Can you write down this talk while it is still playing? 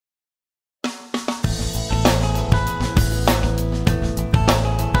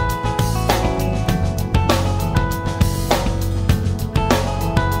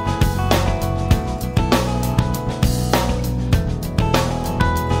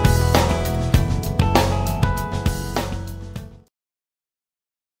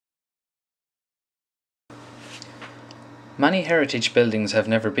Many heritage buildings have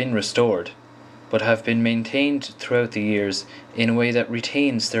never been restored, but have been maintained throughout the years in a way that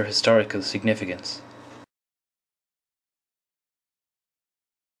retains their historical significance.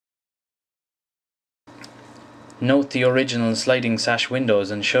 Note the original sliding sash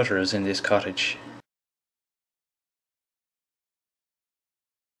windows and shutters in this cottage.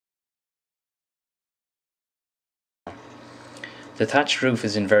 The thatched roof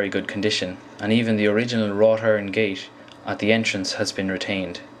is in very good condition, and even the original wrought iron gate at the entrance has been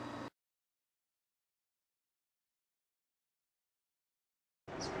retained.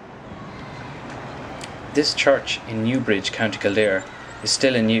 This church in Newbridge, County Kildare, is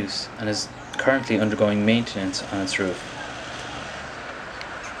still in use and is currently undergoing maintenance on its roof.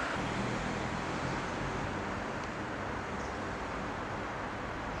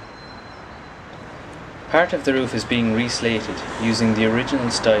 Part of the roof is being reslated using the original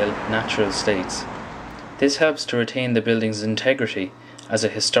style natural slates. This helps to retain the building's integrity as a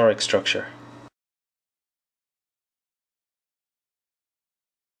historic structure.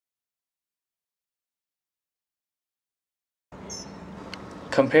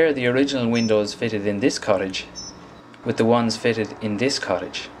 Compare the original windows fitted in this cottage with the ones fitted in this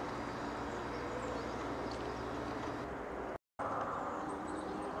cottage.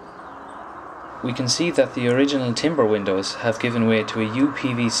 We can see that the original timber windows have given way to a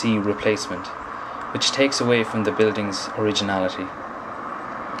UPVC replacement, which takes away from the building's originality.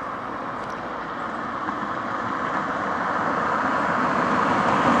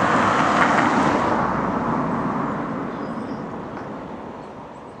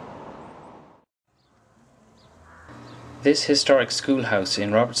 This historic schoolhouse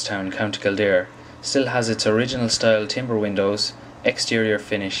in Robertstown, County Kildare, still has its original style timber windows, exterior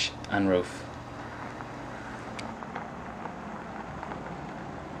finish and roof.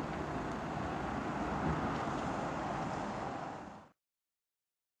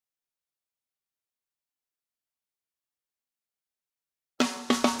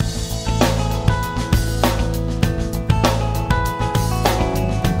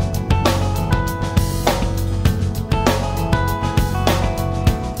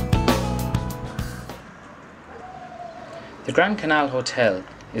 The Grand Canal Hotel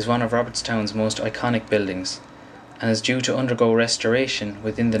is one of Robertstown's most iconic buildings and is due to undergo restoration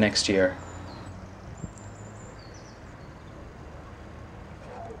within the next year.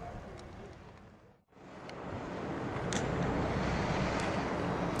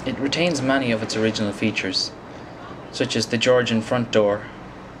 It retains many of its original features, such as the Georgian front door,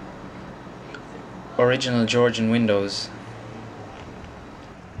 original Georgian windows,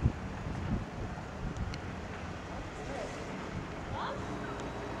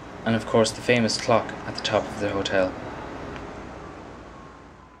 and of course the famous clock at the top of the hotel.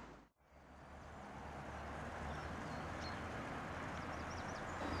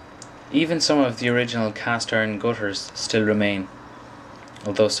 Even some of the original cast iron gutters still remain,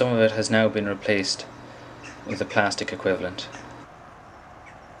 although some of it has now been replaced with a plastic equivalent.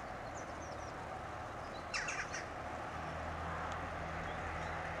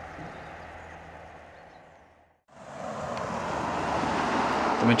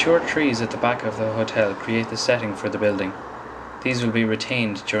 The mature trees at the back of the hotel create the setting for the building. These will be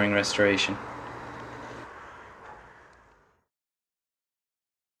retained during restoration.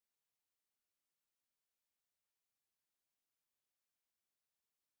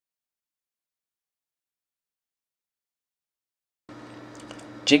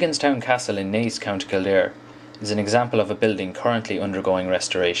 Gigginstown Castle in Naas, County Kildare, is an example of a building currently undergoing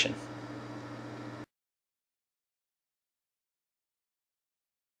restoration.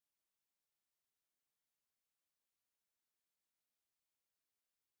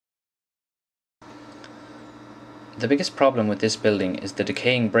 The biggest problem with this building is the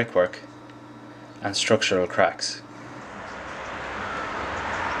decaying brickwork and structural cracks.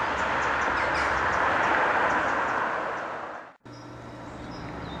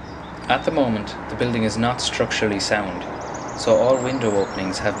 At the moment, the building is not structurally sound, so all window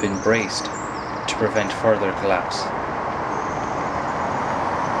openings have been braced to prevent further collapse.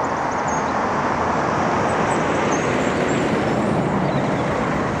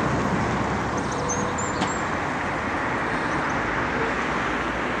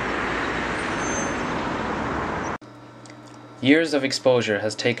 Years of exposure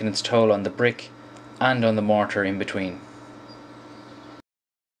has taken its toll on the brick and on the mortar in between.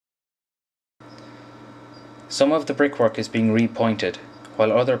 Some of the brickwork is being repointed,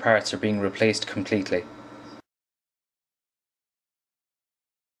 while other parts are being replaced completely.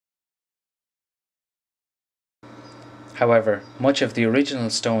 However, much of the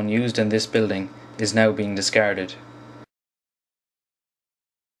original stone used in this building is now being discarded.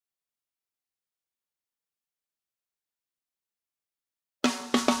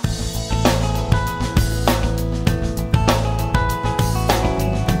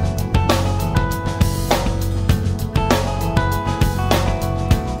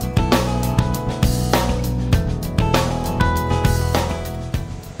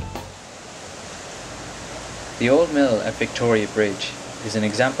 The old mill at Victoria Bridge is an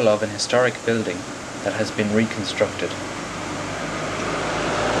example of an historic building that has been reconstructed.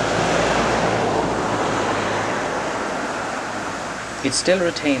 It still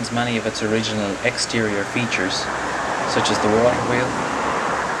retains many of its original exterior features, such as the water wheel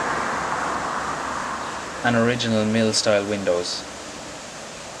and original mill-style windows.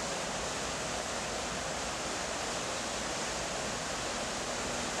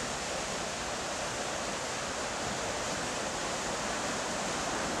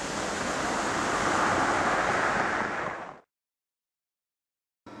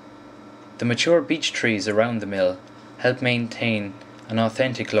 The mature beech trees around the mill help maintain an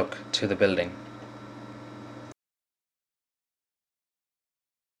authentic look to the building.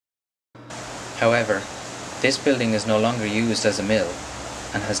 However, this building is no longer used as a mill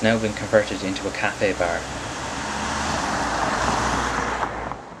and has now been converted into a cafe bar.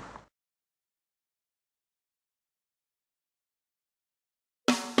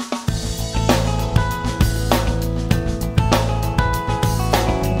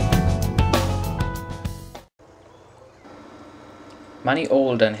 Many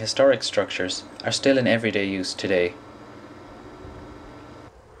old and historic structures are still in everyday use today.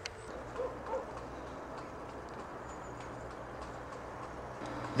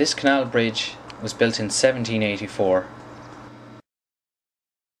 This canal bridge was built in 1784.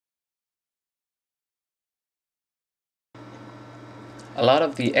 A lot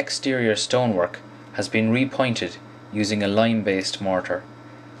of the exterior stonework has been repointed using a lime-based mortar.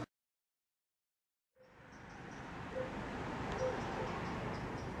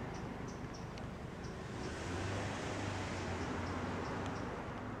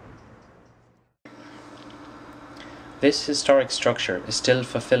 This historic structure is still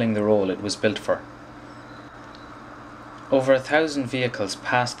fulfilling the role it was built for. Over 1,000 vehicles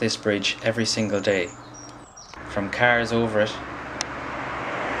pass this bridge every single day, from cars over it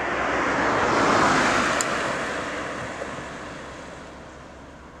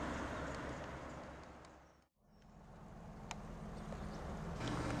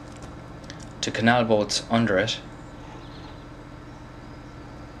to canal boats under it,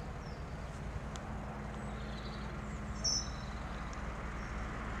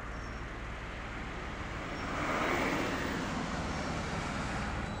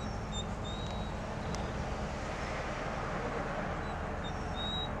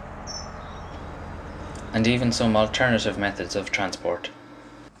 and even some alternative methods of transport.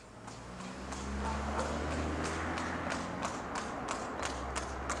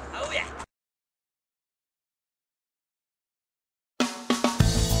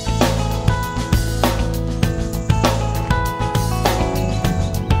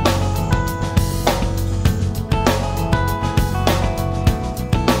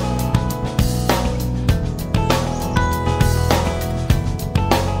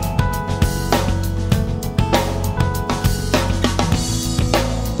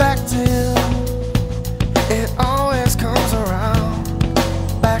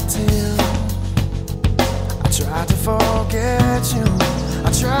 Forget you,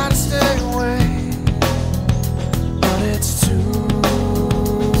 I try to stay away.